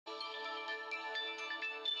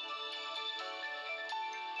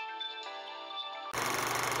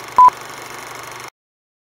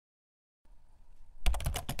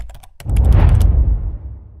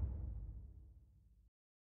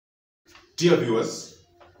Dear viewers,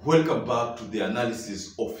 welcome back to the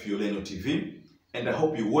analysis of Fioleno TV, and I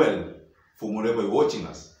hope you're well from wherever you're watching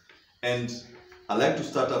us. And I'd like to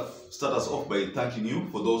start us off by thanking you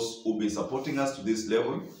for those who've been supporting us to this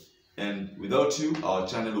level, and without you, our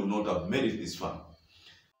channel would not have made it this far.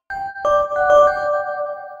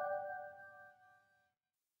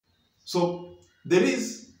 So there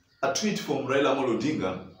is a tweet from RAILA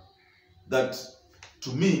Odinga that, to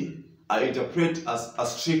me, I interpret as a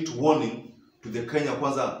strict warning to the Kenya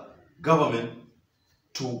Kwanza government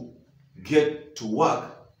to get to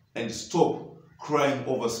work and stop crying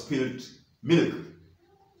over spilled milk.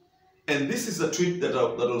 And this is a tweet that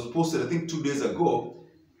was posted, I think, 2 days ago,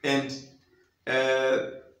 and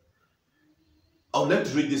I would like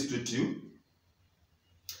to read this tweet to you.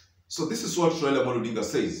 So this is what RAILA Odinga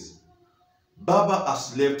says. Baba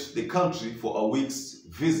has left the country for a week's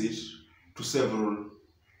visit to several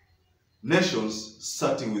nations,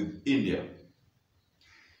 starting with India.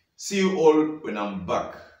 See you all when I'm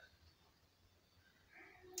back.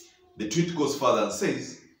 The tweet goes further and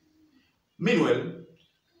says, meanwhile,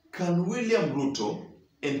 can William RUTO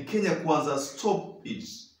and Kenya Kwanza stop it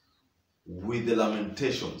with the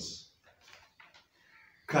lamentations?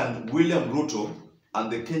 Can William RUTO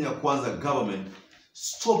and the Kenya Kwanza government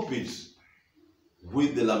stop it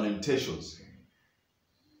with the lamentations?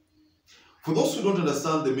 For those who don't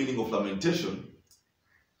understand the meaning of lamentation,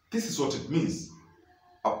 this is what it means: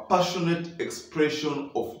 a passionate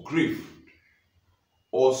expression of grief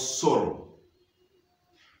or sorrow.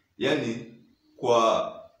 Yani,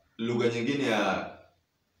 kwa lugha nyingine ya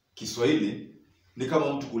Kiswahili, ni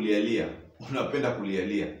kama mtu kulialia. Unapenda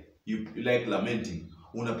kulialia. You like lamenting.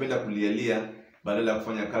 Unapenda kulialia badala ya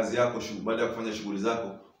kufanya kazi yako, badala ya kufanya shughuli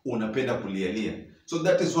zako, unapenda kulialia. So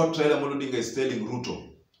that is what RAILA Odinga is telling RUTO.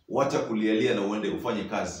 Wacha kulialia na uende ufanye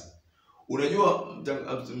kazi. Unajua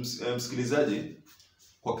msikilizaji,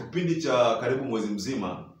 kwa kipindi cha karibu mwezi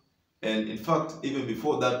mzima, and in fact even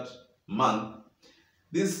before that month,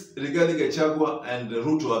 this regarding Gachagua and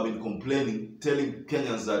RUTO have been complaining, telling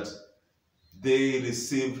Kenyans that they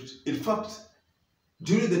received, in fact,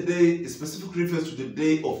 during the day, a specific reference to the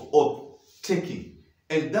day of oath taking.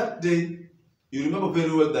 And that day, you remember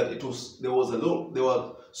very well that there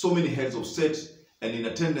were so many heads of state, and in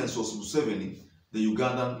attendance was Museveni, the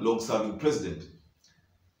Ugandan long-serving president.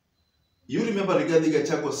 You remember regarding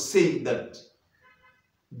Gachagua saying that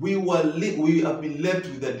we have been left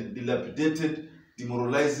with a dilapidated,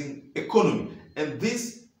 demoralizing economy, and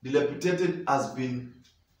this dilapidated has been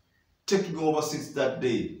taking over since that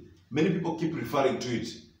day. Many people keep referring to it.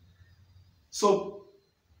 So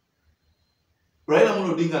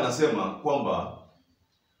RAILA Odinga anasema kwamba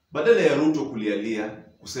badala ya RUTO kulialia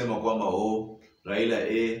kusema kwamba Raila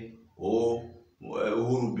A,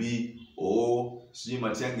 Uhuru B, sijui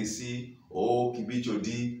Matiang'i C, Kibicho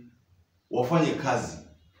D, wafanye kazi.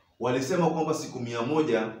 Walisema kwamba siku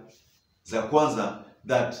 100 za kwanza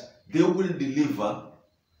that they will deliver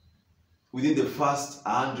within the first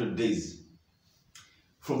 100 days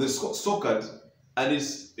from the scorecard, and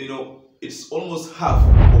it's almost half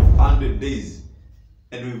of 100 days,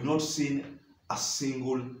 and we've not seen a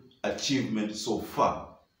single achievement so far.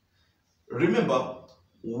 Remember,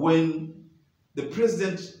 when the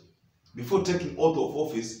president, before taking oath of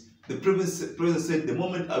office, the president said, the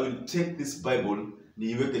moment I will take this Bible,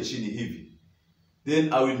 niiweke chini hivi,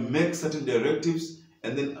 then I will make certain directives,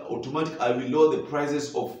 and then automatically I will lower the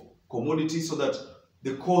prices of commodities so that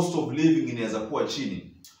the cost of living inaweza kuwa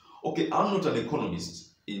chini. Okay, I'm not an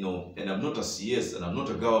economist, and I'm not a CS, and I'm not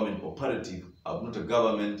a government operative, I'm not a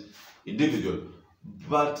government individual,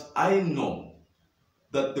 but I know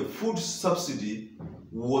that the food subsidy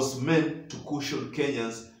was meant to cushion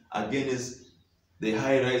Kenyans against the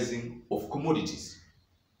high rising of commodities.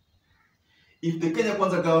 If the Kenya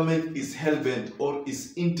Kwanza government is hell-bent or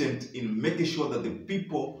is intent in making sure that the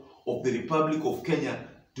people of the Republic of Kenya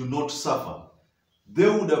do not suffer, they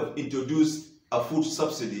would have introduced a food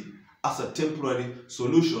subsidy as a temporary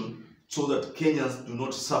solution so that Kenyans do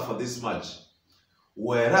not suffer this much.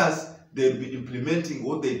 Whereas they'll be implementing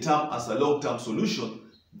what they term as a long-term solution,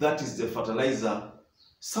 that is the fertilizer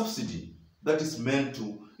subsidy, that is meant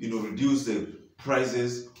to reduce the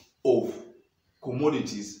prices of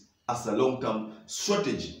commodities as a long-term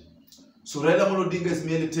strategy. So RAILA Odinga is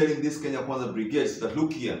merely telling this Kenya Kwanza brigades that,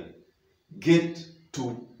 look here, get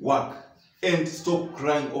to work and stop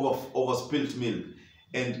crying over spilled milk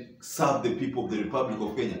and serve the people of the Republic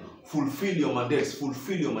of Kenya. Fulfill your mandates,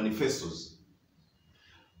 fulfill your manifestos.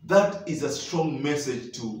 That is a strong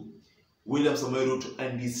message to William Samoei Ruto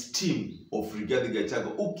and his team of Rigathi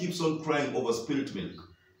Gachagua, who keeps on crying over spilled milk.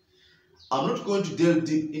 I'm not going to delve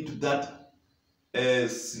deep into that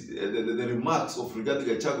the remarks of Rigathi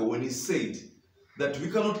Gachagua when he said that we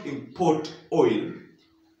cannot import oil,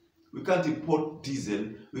 we can't import diesel,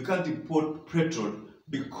 we can't import petrol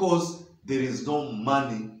because there is no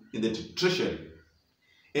money in the treasury.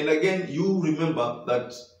 And again, you remember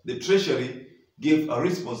that the treasury gave a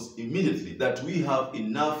response immediately that we have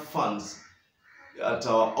enough funds at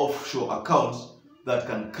our offshore accounts that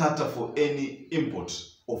can cater for any import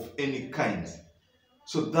of any kind.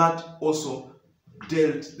 So that also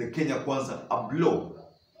dealt the Kenya Kwanza a blow.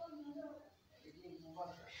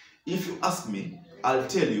 If you ask me, I'll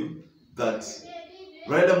tell you that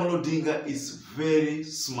Raila Amolo Odinga is very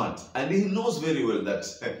smart and he knows very well that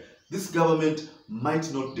this government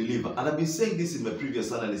might not deliver. And I've been saying this in my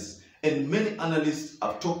previous analysis, and many analysts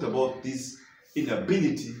have talked about this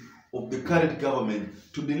inability of the current government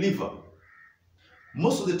to deliver.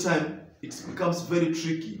 Most of the time, it becomes very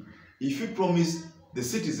tricky if you promise the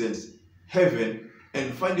citizens heaven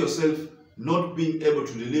and find yourself not being able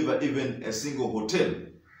to deliver even a single hotel.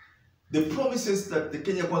 The promises that the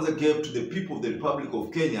Kenya Kwanza gave to the people of the Republic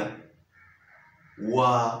of Kenya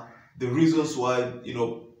were the reasons why,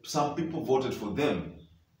 some people voted for them.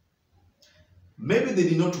 Maybe they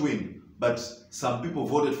did not win, but some people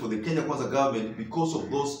voted for the Kenya Kwanza government because of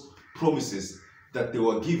those promises that they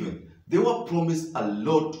were given. They were promised a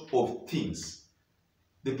lot of things.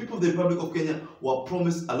 The people of the Republic of Kenya were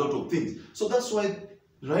promised a lot of things. So that's why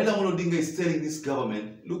Raila Amolo Odinga is telling this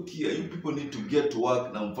government, look here, you people need to get to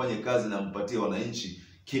work na mfanye kazi na mpatie wananchi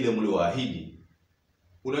kile mliwaahidi.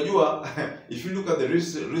 Unajua, if you look at the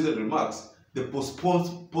recent remarks, the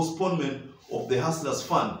postponement of the Hustlers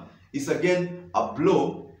Fund is again a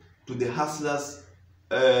blow to the Hustlers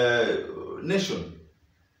nation.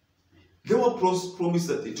 They were promised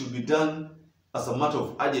that it will be done as a matter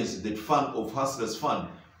of urgency, that fund of Hustlers Fund.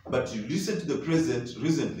 But you listen to the president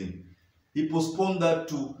recently, he postponed that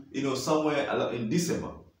to somewhere in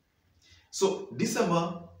December. So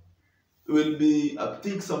December will be, I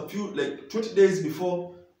think, some few, like 20 days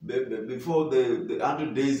before the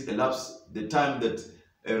 100 days elapse, the time that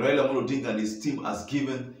Raila Amolo Odinga and his team has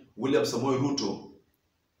given William Samoei Ruto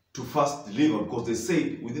to first deliver, because they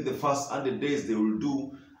said within the first 100 days they will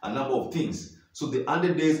do a number of things. So the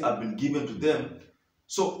 100 days have been given to them.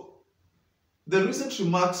 So the recent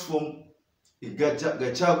remarks from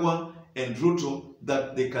Gachagua and Ruto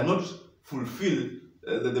that they cannot fulfill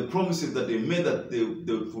the promises that they made that they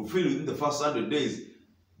fulfill within the first 100 days,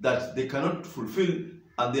 that they cannot fulfill,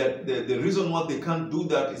 and the reason why they can't do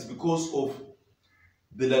that is because of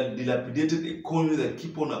the dilapidated economy that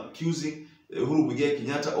keep on accusing UHURU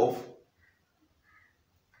Kenyatta of,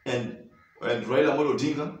 and Raila Amolo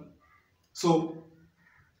Odinga. So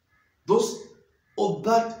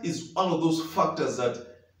that is one of those factors that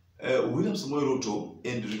William Samoei Ruto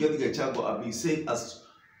and Rigathi Gachagua have been saying as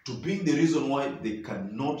to being the reason why they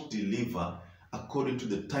cannot deliver according to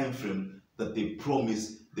the time frame that they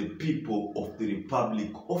promised the people of the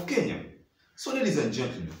Republic of Kenya. So, ladies and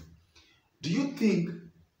gentlemen, do you think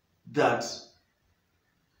that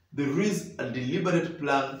there is a deliberate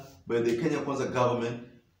plan by the Kenya Kwanza government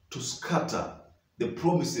to scatter the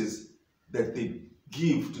promises that they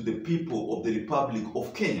give to the people of the Republic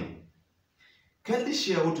of Kenya? Kindly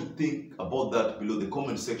share what you think about that below the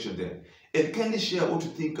comment section there. And kindly share what you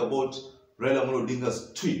think about Raila Amolo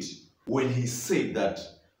Odinga's tweet when he said that,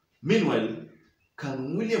 meanwhile,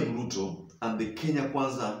 can William Ruto and the Kenya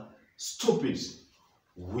Kwanza stop it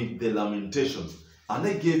with the lamentations? And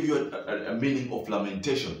I gave you a meaning of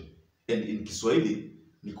lamentation. And in Kiswahili,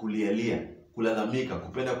 ni kulialia, kulalamika,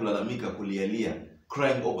 kupenda kulalamika, kulialia,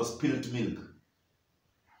 crying over spilled milk.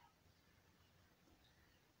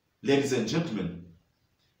 Ladies and gentlemen,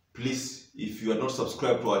 please, if you are not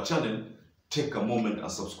subscribed to our channel, take a moment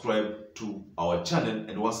and subscribe to our channel.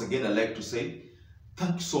 And once again, I'd like to say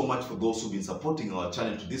thank you so much for those who've been supporting our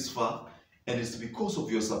channel to this far. And it's because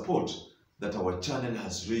of your support that our channel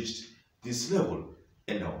has reached this level.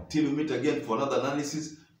 And until we meet again for another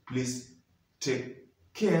analysis, please take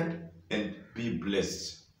care and be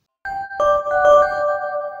blessed.